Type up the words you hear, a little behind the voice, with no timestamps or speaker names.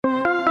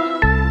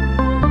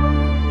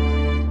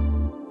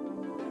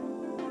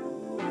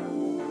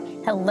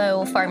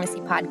Hello, Pharmacy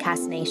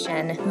Podcast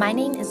Nation. My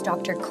name is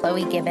Dr.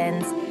 Chloe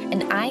Gibbons,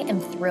 and I am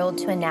thrilled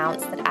to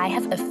announce that I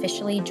have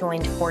officially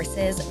joined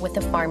forces with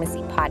the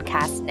Pharmacy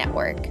Podcast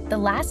Network. The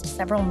last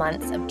several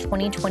months of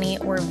 2020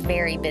 were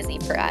very busy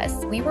for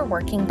us. We were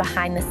working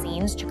behind the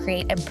scenes to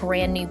create a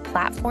brand new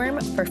platform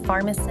for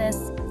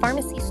pharmacists,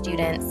 pharmacy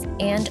students,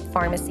 and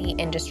pharmacy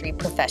industry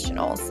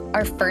professionals.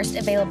 Our first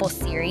available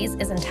series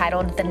is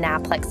entitled the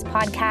NAPLEX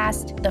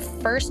Podcast, the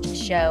first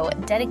show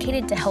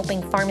dedicated to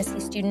helping pharmacy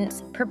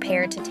students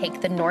prepare to take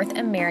the North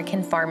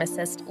American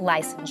Pharmacist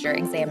Licensure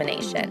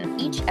Examination.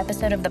 Each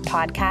episode of the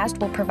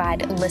podcast will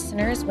provide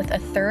listeners with a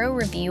thorough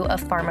review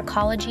of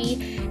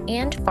pharmacology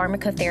and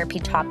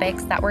pharmacotherapy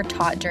topics that were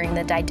taught during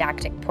the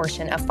didactic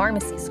portion of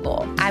pharmacy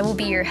school. I will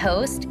be your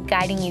host,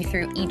 guiding you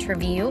through each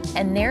review,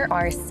 and there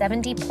are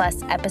 70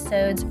 plus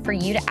episodes for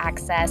you to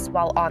access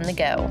while on the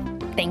go.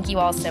 Thank you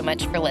all so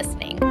much for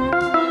listening.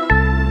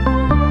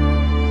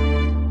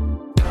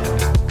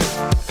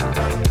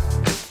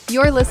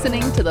 You're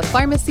listening to the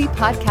Pharmacy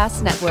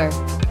Podcast Network.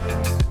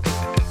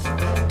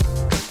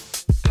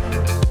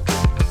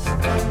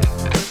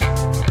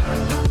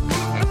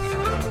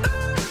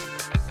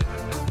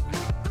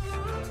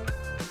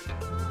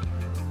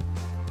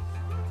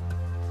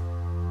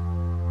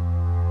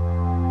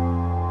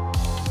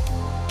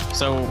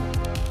 So,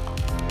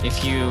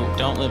 if you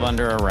don't live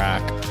under a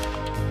rock,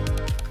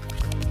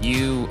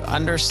 you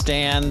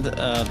understand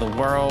the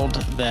world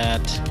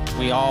that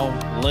we all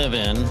live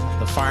in,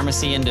 the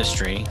pharmacy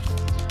industry.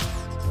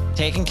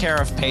 Taking care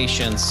of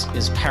patients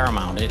is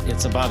paramount.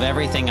 It's above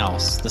everything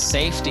else. The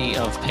safety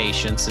of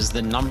patients is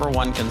the number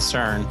one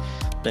concern,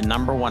 the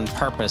number one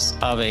purpose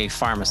of a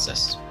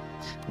pharmacist.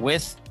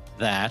 With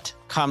that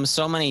comes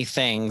so many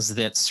things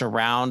that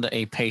surround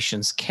a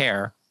patient's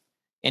care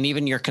and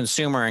even your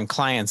consumer and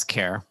client's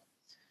care.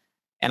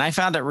 And I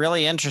found it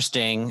really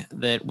interesting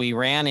that we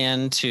ran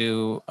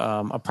into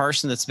a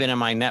person that's been in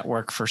my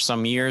network for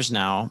some years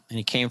now, and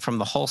he came from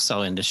the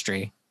wholesale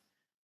industry.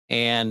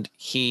 And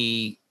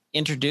he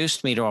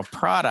introduced me to a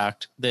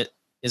product that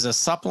is a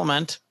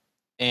supplement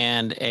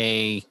and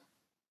a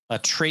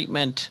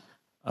treatment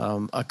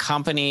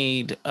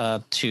accompanied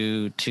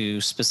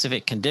to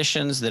specific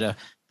conditions that a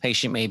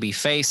patient may be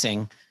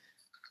facing.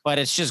 But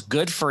it's just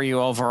good for you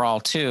overall,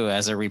 too,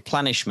 as a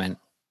replenishment.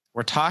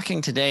 We're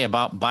talking today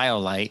about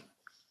BioLite.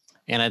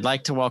 And I'd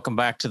like to welcome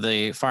back to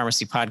the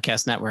Pharmacy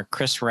Podcast Network,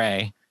 Chris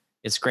Ray.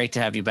 It's great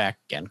to have you back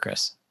again,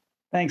 Chris.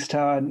 Thanks,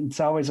 Todd. It's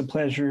always a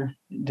pleasure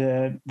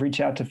to reach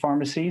out to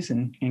pharmacies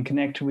and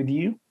connect with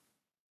you.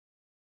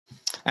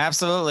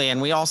 Absolutely.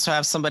 And we also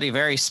have somebody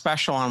very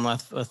special on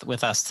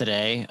with us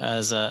today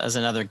as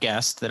another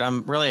guest that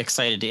I'm really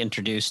excited to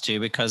introduce to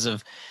because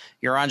of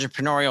your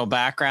entrepreneurial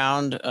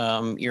background,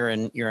 your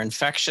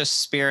infectious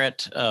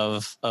spirit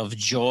of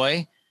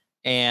joy,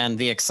 and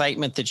the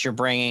excitement that you're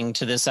bringing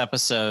to this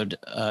episode.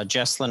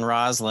 Jesslyn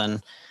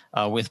Roslin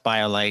with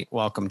BioLite.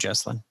 Welcome,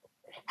 Jesslyn.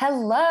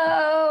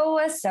 Hello.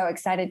 So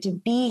excited to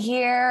be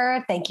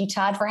here. Thank you,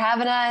 Todd, for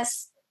having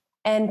us.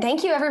 And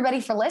thank you,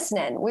 everybody, for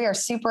listening. We are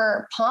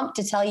super pumped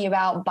to tell you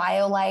about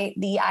BioLite,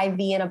 the IV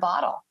in a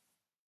bottle.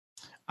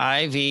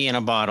 IV in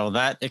a bottle.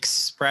 That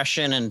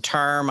expression and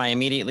term, I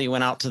immediately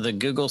went out to the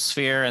Google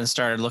sphere and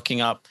started looking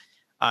up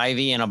IV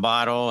in a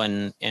bottle,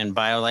 and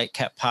BioLite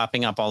kept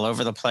popping up all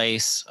over the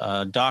place.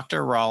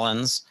 Dr.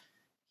 Rollins,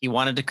 he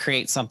wanted to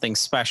create something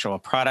special, a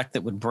product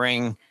that would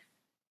bring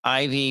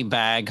IV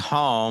bag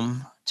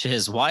home to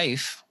his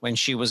wife when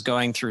she was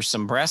going through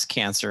some breast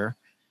cancer.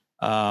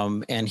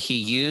 And he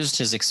used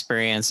his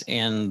experience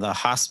in the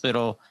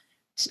hospital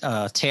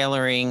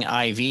tailoring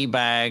IV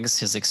bags,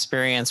 his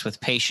experience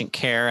with patient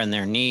care and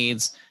their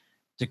needs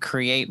to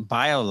create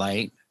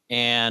BioLite.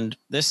 And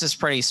this is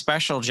pretty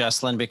special,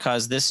 Jesslyn,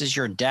 because this is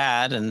your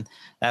dad, and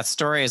that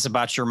story is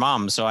about your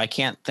mom. So I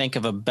can't think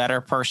of a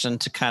better person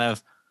to kind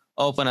of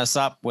open us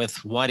up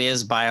with what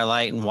is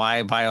BioLite and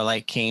why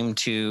BioLite came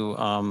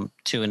to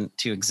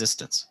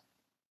existence.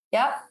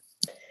 Yep.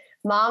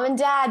 Mom and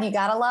dad, you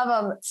got to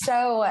love them.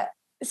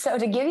 So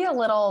to give you a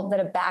little bit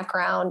of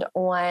background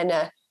on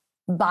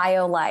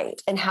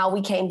BioLite and how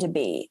we came to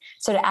be.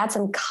 So to add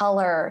some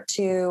color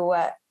to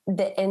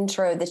the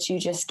intro that you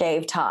just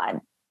gave,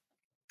 Todd.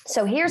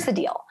 So here's the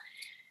deal.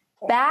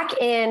 Back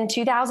in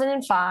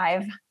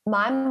 2005,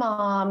 my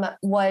mom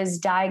was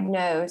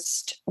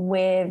diagnosed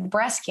with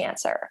breast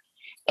cancer.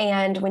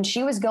 And when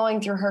she was going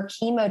through her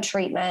chemo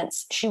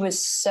treatments, she was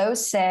so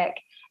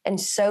sick and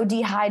so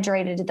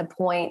dehydrated to the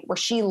point where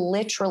she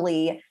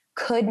literally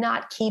could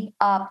not keep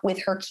up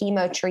with her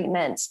chemo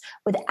treatments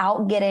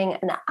without getting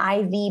an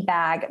IV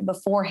bag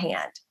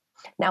beforehand.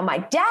 Now, my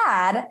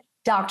dad,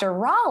 Dr.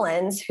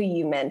 Rollins, who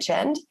you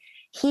mentioned,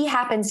 he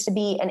happens to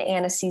be an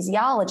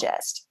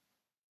anesthesiologist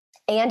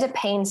and a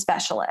pain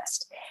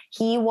specialist.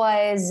 He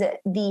was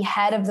the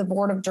head of the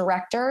board of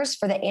directors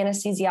for the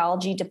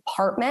anesthesiology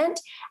department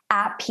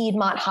at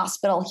Piedmont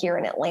Hospital here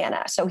in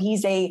Atlanta. So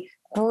he's a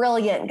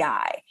brilliant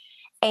guy.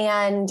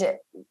 And,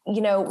 you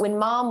know, when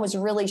mom was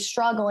really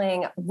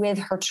struggling with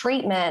her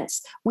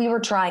treatments, we were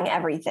trying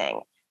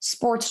everything: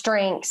 sports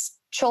drinks,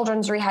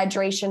 children's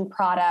rehydration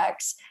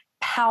products,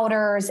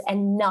 powders,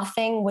 and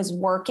nothing was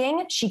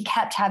working. She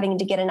kept having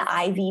to get an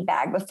IV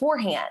bag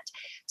beforehand.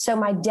 So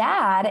my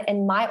dad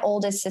and my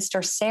oldest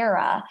sister,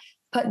 Sarah,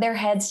 put their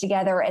heads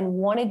together and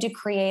wanted to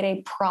create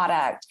a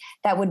product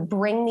that would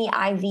bring the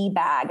IV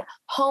bag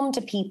home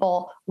to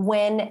people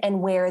when and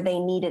where they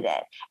needed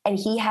it. And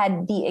he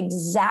had the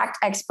exact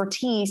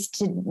expertise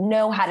to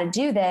know how to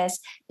do this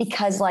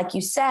because, like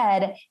you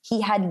said, he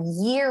had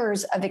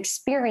years of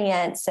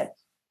experience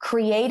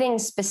creating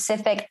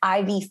specific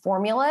IV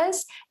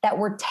formulas that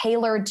were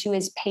tailored to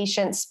his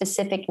patient's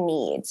specific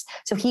needs.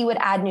 So he would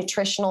add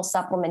nutritional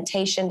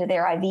supplementation to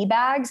their IV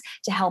bags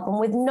to help them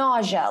with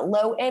nausea,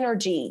 low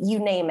energy, you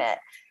name it.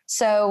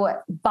 So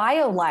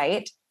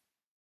BioLite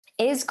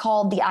is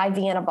called the IV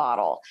in a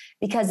bottle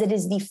because it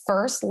is the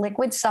first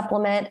liquid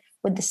supplement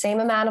with the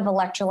same amount of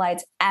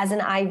electrolytes as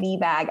an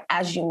IV bag,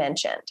 as you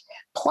mentioned.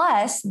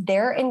 Plus,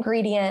 there are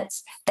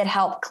ingredients that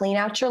help clean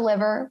out your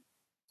liver,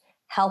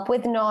 help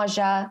with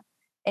nausea,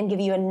 and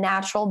give you a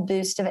natural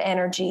boost of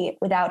energy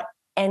without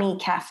any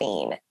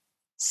caffeine.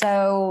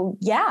 So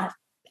yeah,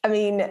 I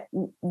mean,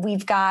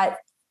 we've got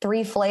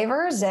 3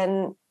 flavors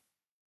and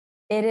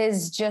it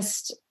is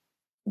just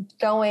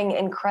going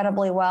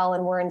incredibly well.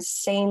 And we're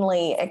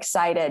insanely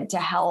excited to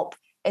help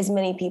as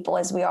many people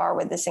as we are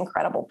with this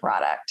incredible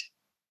product.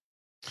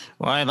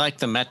 Well, I like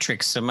the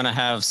metrics. I'm going to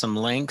have some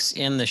links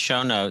in the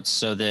show notes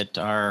so that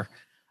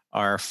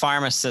our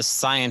pharmacists,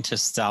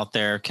 scientists out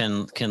there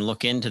can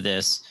look into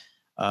this.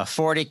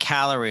 40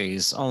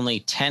 calories, only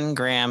 10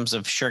 grams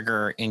of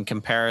sugar in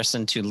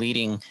comparison to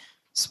leading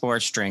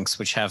sports drinks,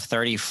 which have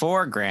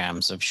 34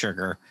 grams of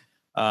sugar.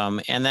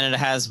 And then it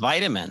has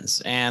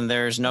vitamins, and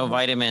there's no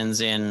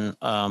vitamins in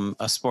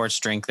a sports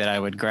drink that I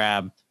would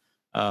grab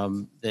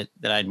that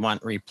I'd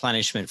want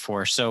replenishment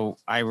for. So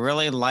I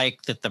really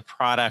like that the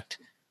product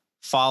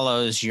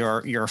follows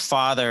your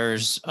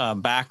father's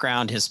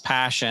background, his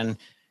passion,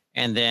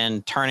 and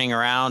then turning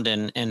around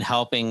and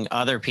helping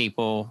other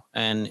people.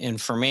 And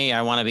for me,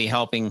 I want to be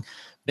helping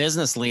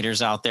business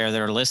leaders out there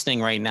that are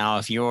listening right now.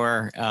 If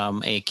you're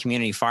a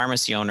community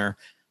pharmacy owner,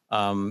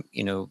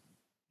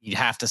 you'd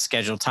have to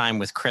schedule time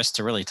with Chris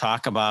to really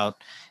talk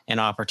about an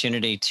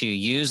opportunity to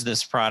use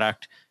this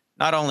product,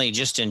 not only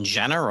just in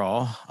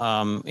general,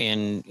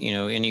 in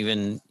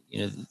even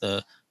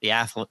the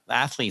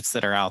athletes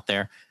that are out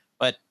there,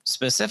 but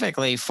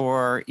specifically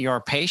for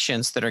your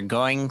patients that are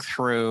going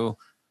through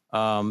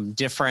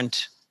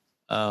different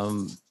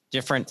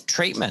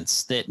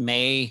treatments that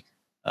may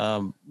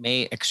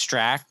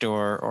extract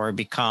or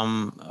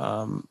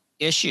become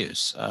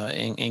issues,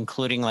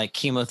 including like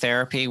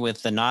chemotherapy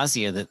with the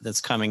nausea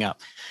that's coming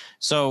up.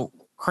 So,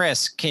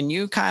 Chris, can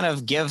you kind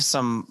of give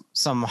some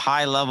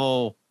high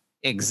level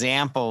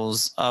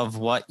examples of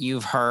what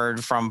you've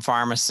heard from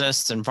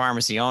pharmacists and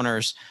pharmacy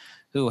owners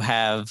who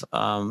have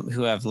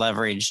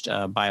leveraged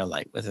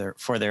BioLite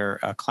for their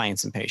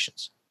clients and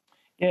patients?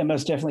 Yeah,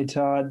 most definitely,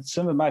 Todd.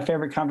 Some of my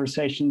favorite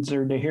conversations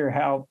are to hear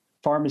how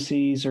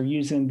pharmacies are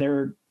using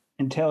their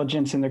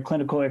intelligence and their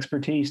clinical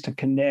expertise to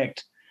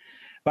connect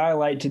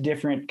BioLite to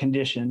different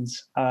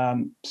conditions.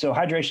 So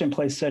hydration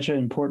plays such an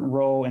important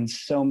role in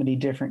so many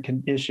different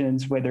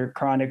conditions, whether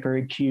chronic or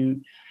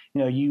acute.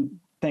 You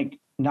think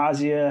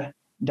nausea,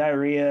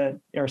 diarrhea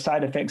are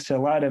side effects to a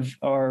lot of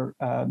our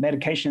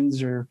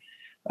medications or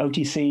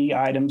OTC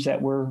items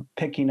that we're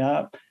picking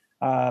up.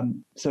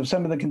 So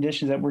some of the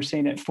conditions that we're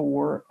seeing it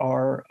for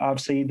are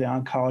obviously the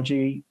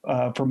oncology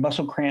for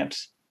muscle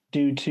cramps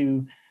due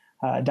to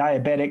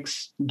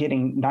diabetics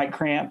getting night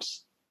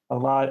cramps. A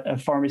lot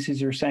of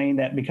pharmacies are saying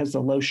that because of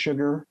the low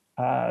sugar,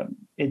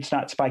 it's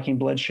not spiking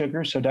blood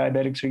sugar, so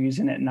diabetics are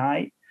using it at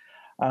night.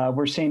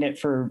 We're seeing it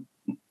for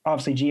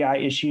obviously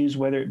GI issues,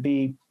 whether it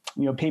be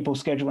people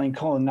scheduling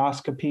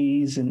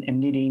colonoscopies and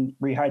needing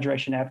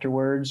rehydration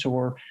afterwards,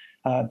 or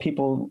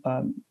people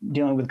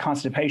dealing with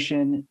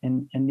constipation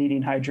and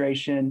needing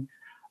hydration.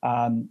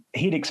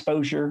 Heat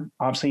exposure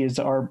obviously is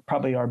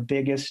probably our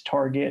biggest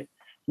target.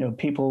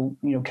 People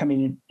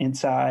coming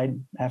inside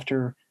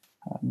after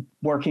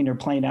working or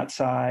playing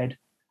outside.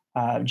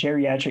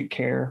 Geriatric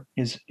care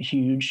is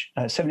huge.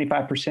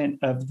 75%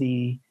 of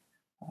the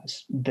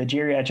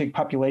geriatric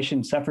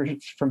population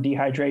suffers from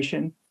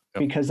dehydration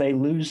because they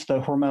lose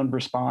the hormone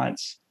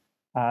response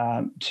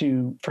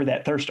for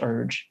that thirst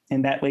urge,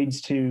 and that leads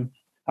to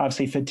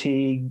obviously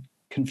fatigue,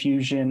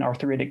 confusion,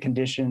 arthritic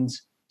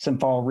conditions, some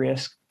fall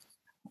risk.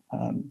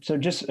 So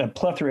just a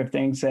plethora of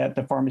things that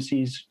the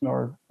pharmacies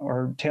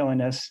are telling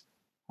us.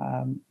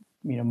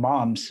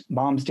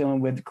 Moms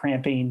dealing with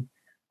cramping,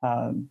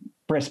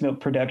 breast milk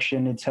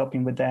production, it's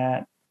helping with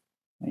that.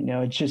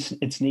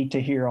 It's neat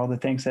to hear all the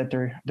things that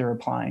they're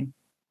applying.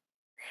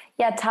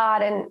 Yeah,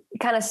 Todd, and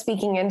kind of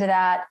speaking into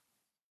that,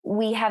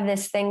 we have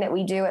this thing that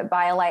we do at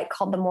BioLite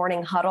called the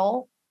morning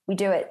huddle. We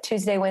do it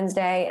Tuesday,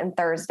 Wednesday, and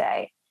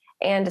Thursday.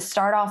 And to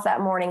start off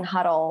that morning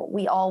huddle,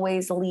 we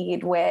always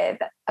lead with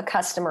a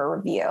customer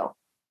review.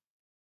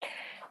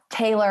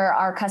 Taylor,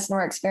 our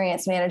customer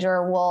experience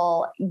manager,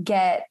 will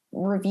get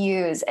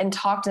reviews and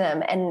talk to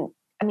them. And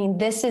I mean,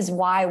 this is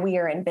why we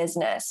are in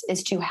business,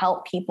 is to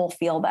help people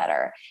feel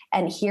better.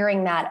 And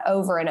hearing that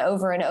over and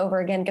over and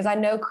over again, because I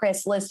know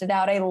Chris listed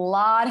out a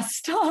lot of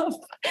stuff,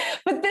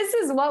 but this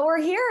is what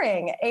we're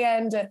hearing.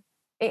 And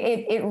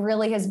it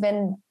really has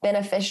been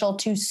beneficial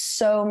to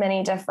so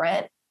many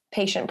different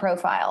patient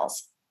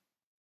profiles.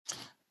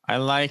 I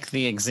like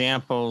the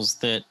examples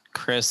that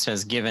Chris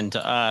has given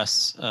to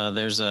us.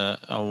 There's a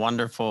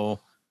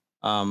wonderful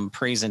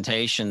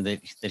presentation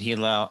that he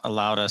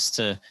allowed us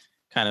to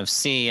kind of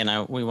see,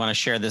 and we want to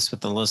share this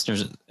with the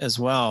listeners as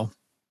well.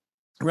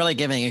 Really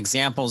giving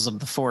examples of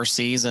the 4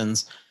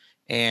 seasons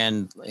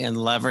and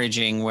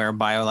leveraging where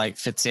BioLite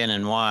fits in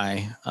and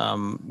why.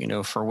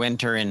 For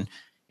winter and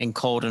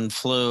cold and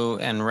flu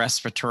and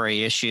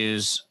respiratory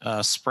issues,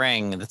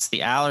 spring, that's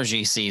the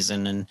allergy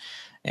season,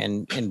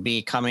 and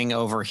becoming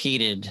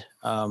overheated.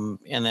 And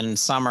then in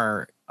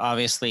summer,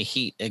 obviously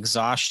heat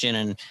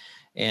exhaustion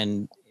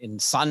and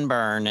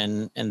sunburn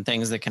and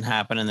things that can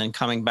happen. And then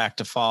coming back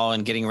to fall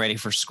and getting ready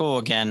for school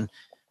again,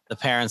 the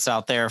parents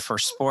out there for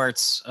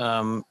sports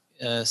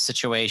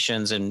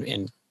situations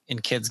and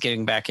kids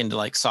getting back into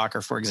like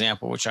soccer, for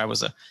example, which I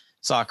was a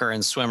soccer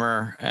and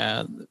swimmer,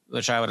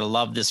 which I would have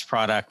loved this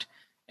product.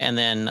 And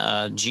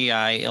then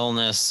GI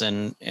illness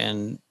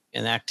and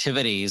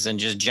activities and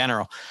just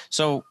general.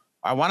 So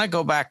I want to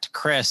go back to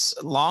Chris.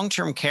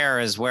 Long-term care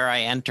is where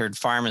I entered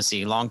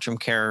pharmacy, long-term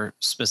care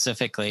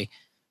specifically,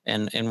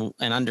 and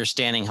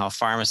understanding how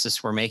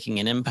pharmacists were making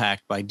an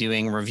impact by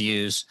doing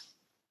reviews.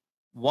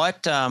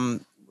 What,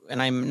 and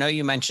I know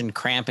you mentioned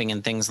cramping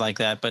and things like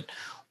that, but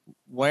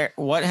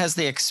what has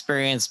the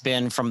experience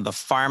been from the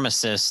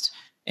pharmacist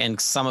and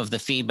some of the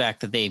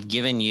feedback that they've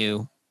given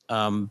you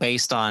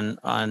based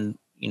on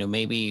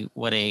maybe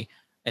what a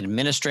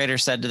administrator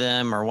said to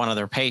them or one of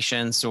their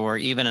patients or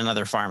even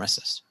another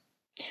pharmacist?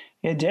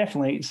 Yeah,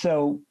 definitely.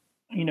 So,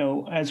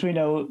 as we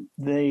know,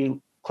 the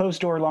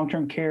closed door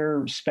long-term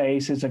care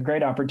space is a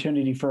great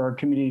opportunity for our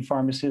community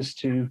pharmacists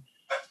to,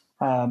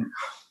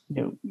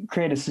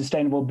 create a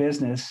sustainable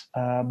business,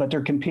 but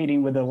they're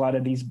competing with a lot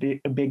of these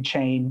big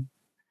chain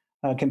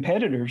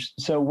competitors.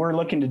 So we're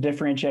looking to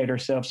differentiate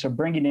ourselves. So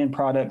bringing in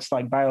products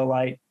like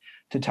BioLite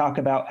to talk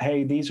about,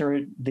 hey, these are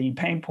the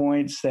pain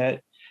points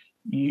that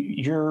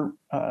your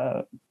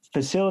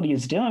facility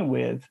is dealing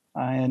with.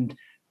 And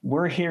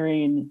we're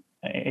hearing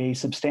a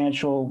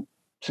substantial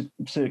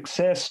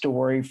success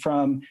story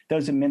from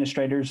those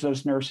administrators,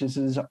 those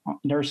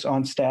nurse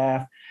on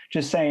staff,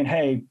 just saying,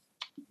 hey,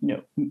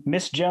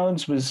 Miss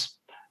Jones was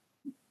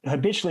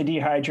habitually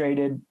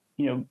dehydrated,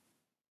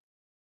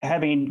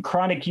 having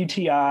chronic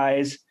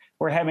UTIs.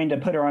 We're having to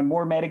put her on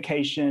more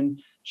medication.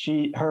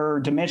 Her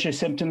dementia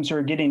symptoms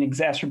are getting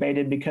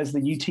exacerbated because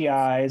of the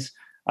UTIs,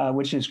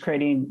 which is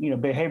creating,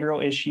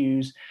 behavioral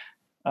issues.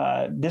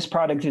 This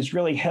product has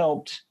really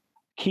helped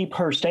keep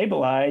her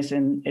stabilized,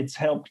 and it's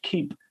helped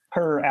keep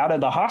her out of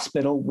the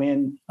hospital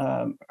when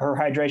her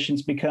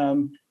hydrations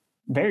become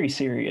very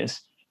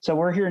serious. So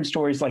we're hearing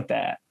stories like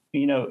that.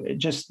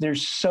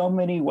 There's so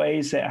many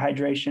ways that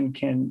hydration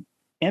can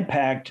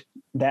impact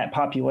that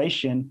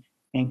population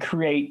and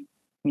create,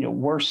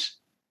 worse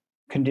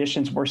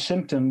conditions, worse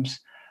symptoms.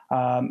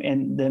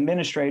 And the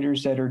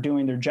administrators that are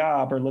doing their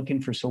job are looking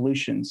for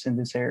solutions in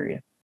this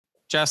area.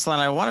 Jessalyn,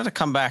 I wanted to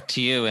come back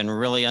to you and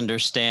really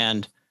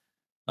understand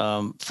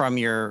from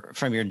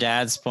your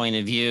dad's point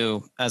of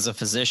view as a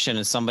physician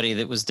and somebody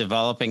that was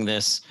developing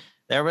this.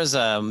 There was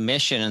a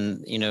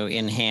mission,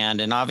 in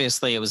hand, and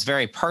obviously it was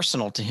very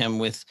personal to him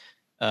with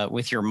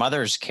your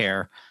mother's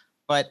care.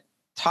 But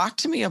talk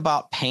to me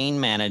about pain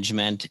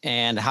management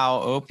and how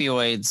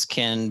opioids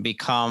can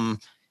become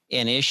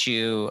an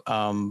issue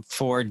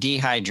for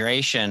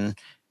dehydration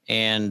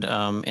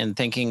and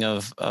thinking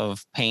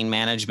of pain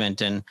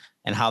management and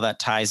how that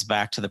ties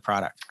back to the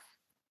product.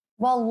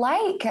 Well,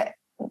 like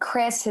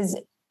Chris has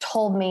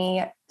told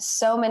me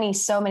so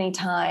many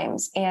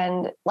times,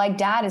 and like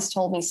Dad has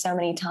told me so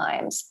many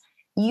times,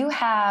 you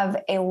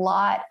have a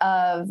lot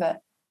of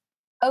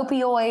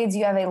opioids,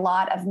 you have a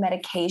lot of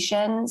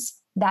medications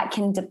that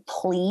can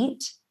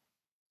deplete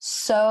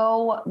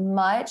so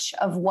much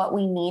of what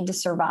we need to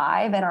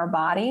survive in our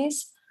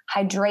bodies.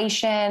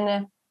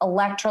 Hydration,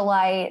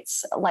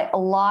 electrolytes, like a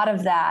lot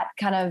of that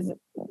kind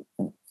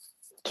of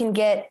can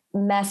get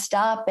messed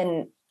up,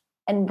 and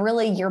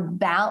really your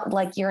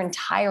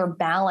entire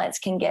balance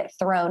can get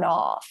thrown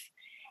off.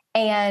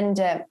 And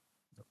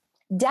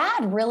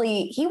Dad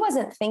really, he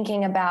wasn't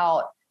thinking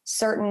about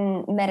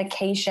certain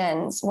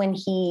medications when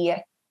he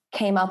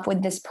came up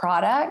with this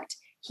product.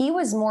 He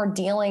was more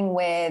dealing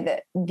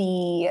with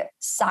the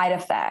side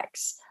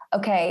effects.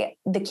 Okay,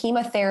 the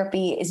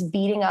chemotherapy is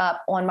beating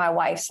up on my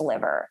wife's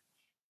liver.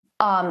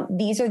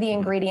 These are the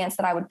ingredients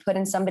that I would put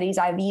in somebody's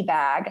IV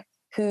bag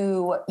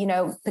who,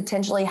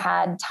 potentially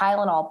had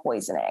Tylenol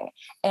poisoning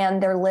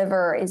and their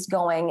liver is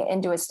going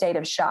into a state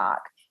of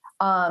shock,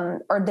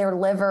 or their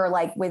liver,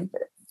 like with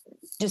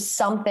just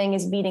something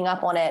is beating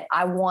up on it.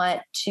 I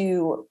want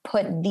to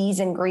put these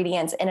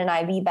ingredients in an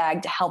IV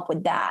bag to help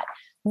with that.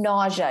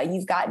 nausea,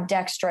 you've got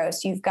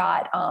dextrose, you've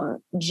got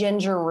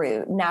ginger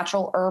root,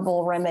 natural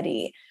herbal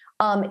remedy.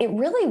 It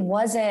really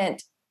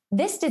wasn't,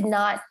 this did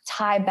not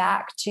tie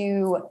back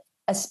to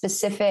a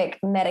specific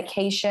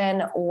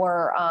medication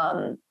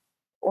or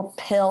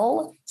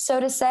pill, so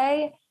to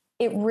say.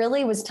 It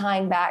really was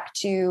tying back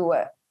to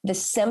the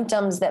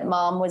symptoms that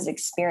mom was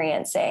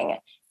experiencing,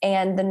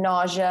 and the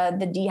nausea,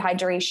 the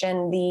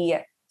dehydration,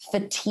 the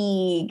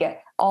fatigue,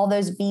 all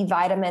those B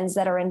vitamins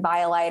that are in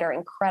BioLite are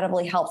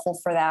incredibly helpful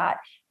for that.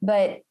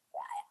 But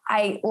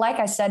like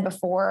I said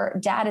before,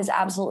 Dad is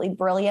absolutely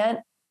brilliant.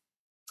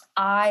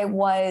 I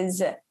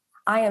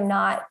am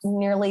not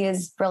nearly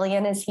as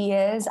brilliant as he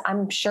is.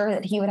 I'm sure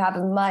that he would have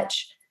a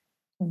much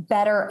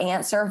better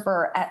answer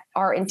for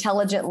our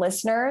intelligent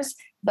listeners,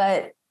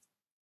 but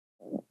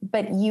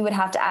you would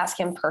have to ask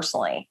him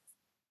personally.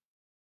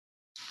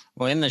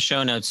 Well, in the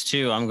show notes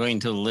too, I'm going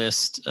to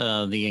list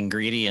the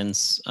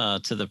ingredients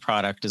to the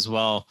product as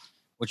well,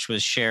 which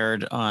was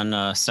shared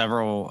on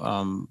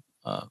several,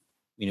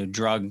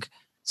 drug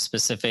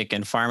specific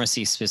and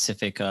pharmacy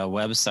specific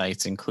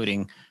websites,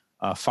 including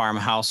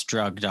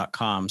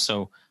farmhousedrug.com.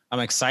 So I'm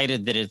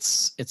excited that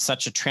it's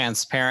such a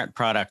transparent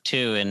product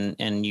too,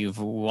 and you've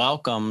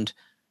welcomed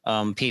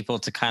people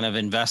to kind of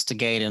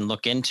investigate and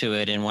look into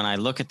it. And when I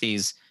look at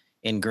these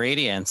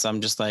ingredients, I'm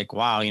just like,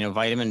 wow,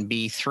 vitamin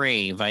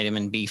B3,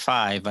 vitamin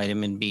B5,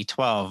 vitamin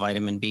B12,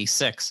 vitamin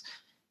B6.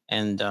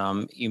 And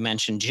you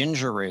mentioned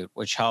ginger root,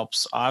 which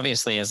helps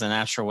obviously as a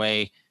natural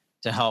way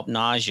to help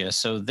nausea.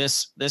 So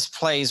this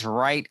plays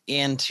right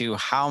into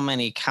how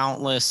many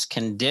countless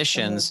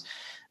conditions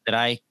that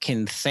I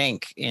can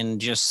think in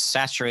just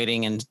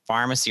saturating in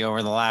pharmacy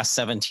over the last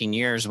 17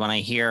 years when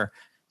I hear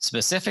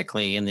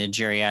specifically in the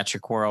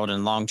geriatric world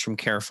and long-term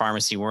care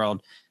pharmacy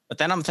world. But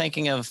then I'm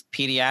thinking of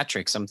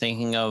pediatrics. I'm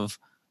thinking of,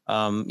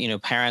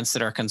 parents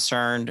that are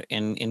concerned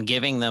in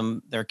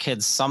giving their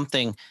kids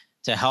something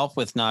to help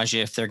with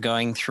nausea if they're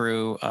going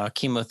through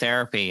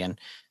chemotherapy. And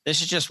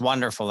this is just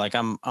wonderful. Like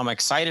I'm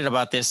excited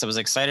about this. I was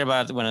excited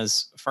about it when it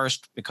was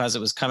first because it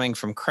was coming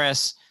from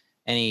Chris,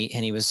 and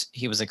he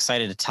was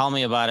excited to tell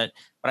me about it.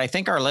 But I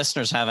think our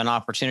listeners have an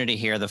opportunity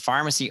here. The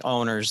pharmacy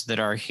owners that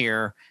are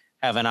here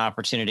have an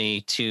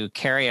opportunity to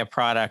carry a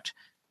product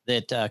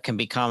that can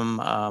become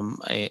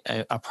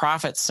a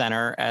profit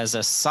center as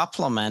a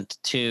supplement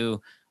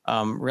to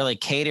really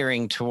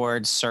catering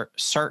towards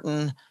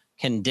certain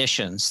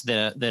conditions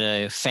that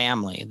a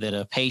family, that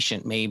a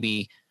patient may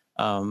be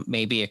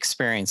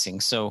experiencing.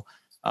 So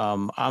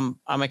I'm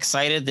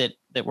excited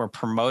that we're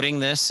promoting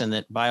this, and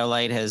that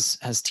BioLite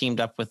has teamed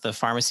up with the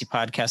Pharmacy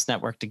Podcast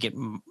Network to get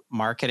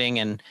marketing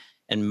and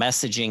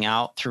messaging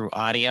out through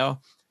audio.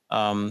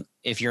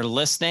 If you're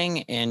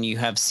listening and you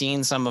have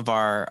seen some of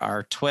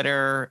our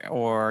Twitter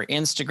or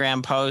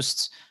Instagram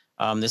posts,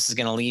 this is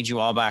going to lead you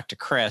all back to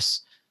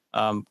Chris.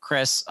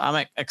 Chris,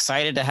 I'm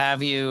excited to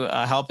have you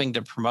helping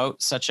to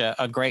promote such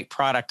a great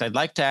product. I'd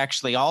like to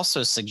actually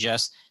also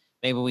suggest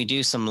maybe we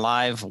do some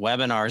live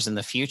webinars in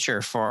the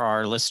future for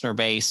our listener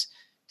base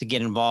to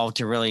get involved,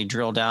 to really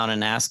drill down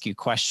and ask you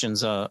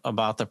questions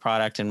about the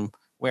product and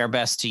where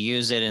best to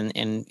use it,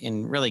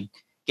 and really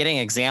getting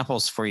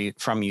examples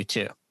from you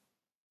too.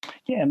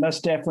 Yeah,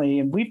 most definitely.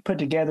 And we've put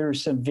together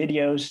some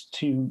videos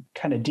to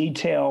kind of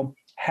detail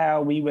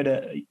how we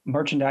would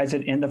merchandise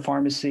it in the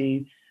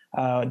pharmacy,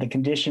 the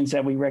conditions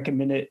that we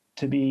recommend it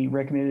to be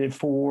recommended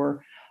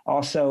for,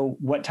 also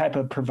what type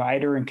of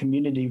provider and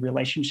community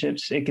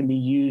relationships it can be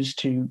used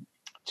to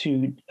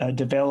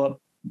develop,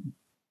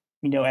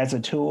 as a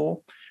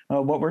tool.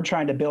 What we're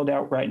trying to build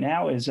out right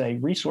now is a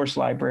resource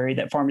library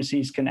that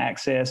pharmacies can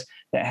access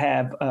that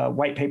have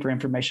white paper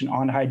information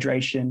on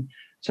hydration,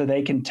 so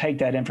they can take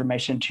that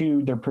information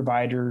to their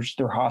providers,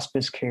 their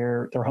hospice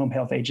care, their home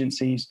health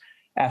agencies,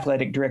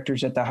 athletic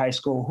directors at the high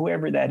school,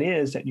 whoever that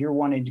is that you're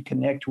wanting to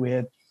connect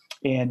with,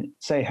 and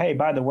say, hey,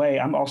 by the way,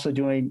 I'm also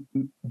doing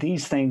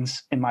these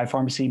things in my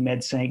pharmacy,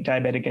 MedSync,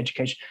 diabetic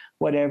education,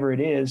 whatever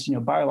it is.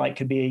 BioLite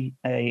could be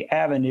an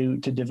avenue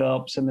to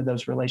develop some of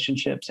those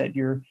relationships that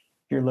you're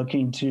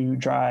looking to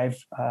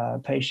drive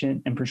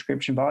patient and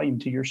prescription volume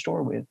to your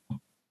store with.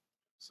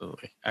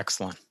 Absolutely.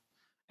 Excellent.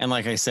 And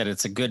like I said,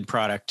 it's a good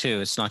product too.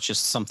 It's not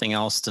just something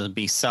else to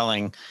be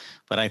selling,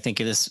 but I think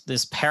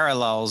this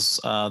parallels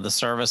the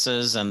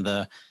services and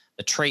the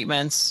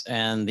treatments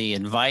and the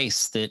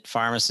advice that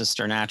pharmacists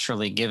are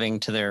naturally giving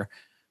to their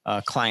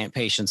client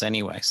patients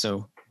anyway.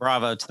 So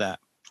bravo to that.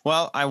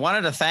 Well, I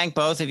wanted to thank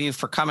both of you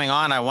for coming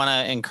on. I want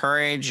to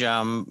encourage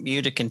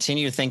you to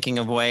continue thinking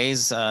of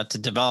ways to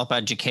develop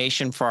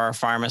education for our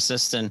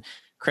pharmacists. And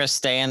Chris,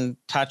 stay in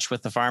touch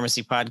with the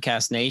Pharmacy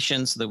Podcast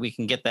Nation so that we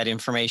can get that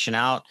information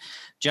out.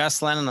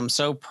 Jessalyn, I'm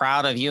so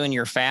proud of you and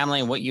your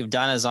family and what you've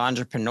done as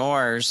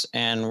entrepreneurs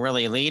and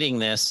really leading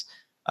this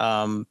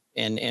and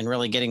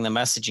really getting the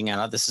messaging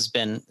out. This has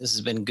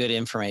been good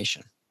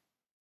information.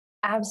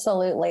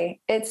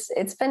 Absolutely.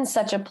 It's been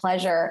such a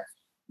pleasure,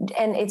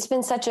 and it's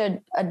been such a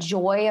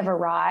joy of a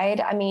ride.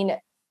 I mean,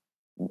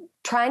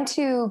 trying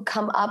to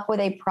come up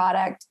with a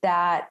product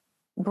that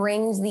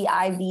brings the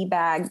IV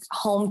bag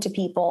home to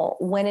people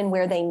when and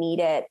where they need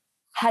it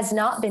has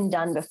not been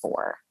done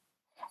before.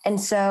 And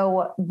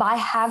so by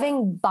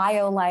having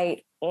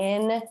BioLite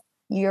in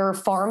your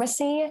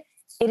pharmacy,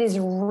 it is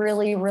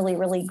really, really,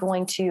 really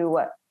going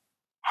to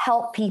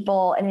help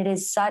people. And it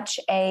is such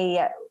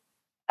a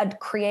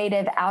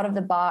creative, out of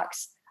the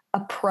box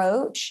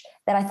approach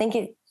that I think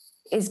it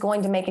is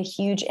going to make a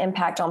huge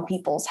impact on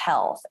people's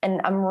health.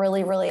 And I'm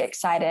really, really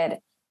excited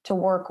to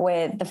work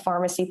with the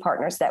pharmacy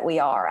partners that we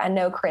are. I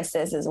know Chris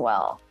is as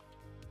well.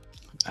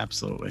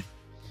 Absolutely.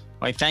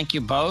 Well, I thank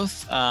you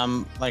both.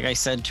 Like I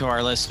said to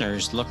our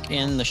listeners, look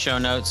in the show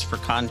notes for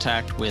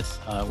contact with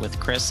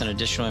Chris and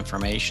additional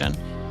information.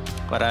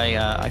 But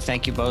I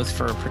thank you both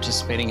for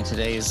participating in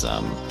today's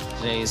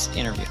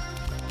interview.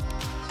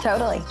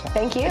 Totally.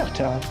 Thank you. Thank you,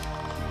 Todd.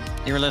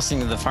 You were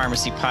listening to the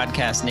Pharmacy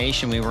Podcast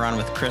Nation. We were on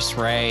with Chris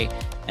Ray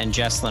and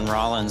Jesslyn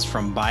Rollins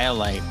from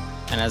BioLite.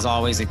 And as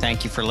always, I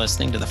thank you for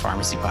listening to the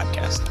Pharmacy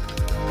Podcast.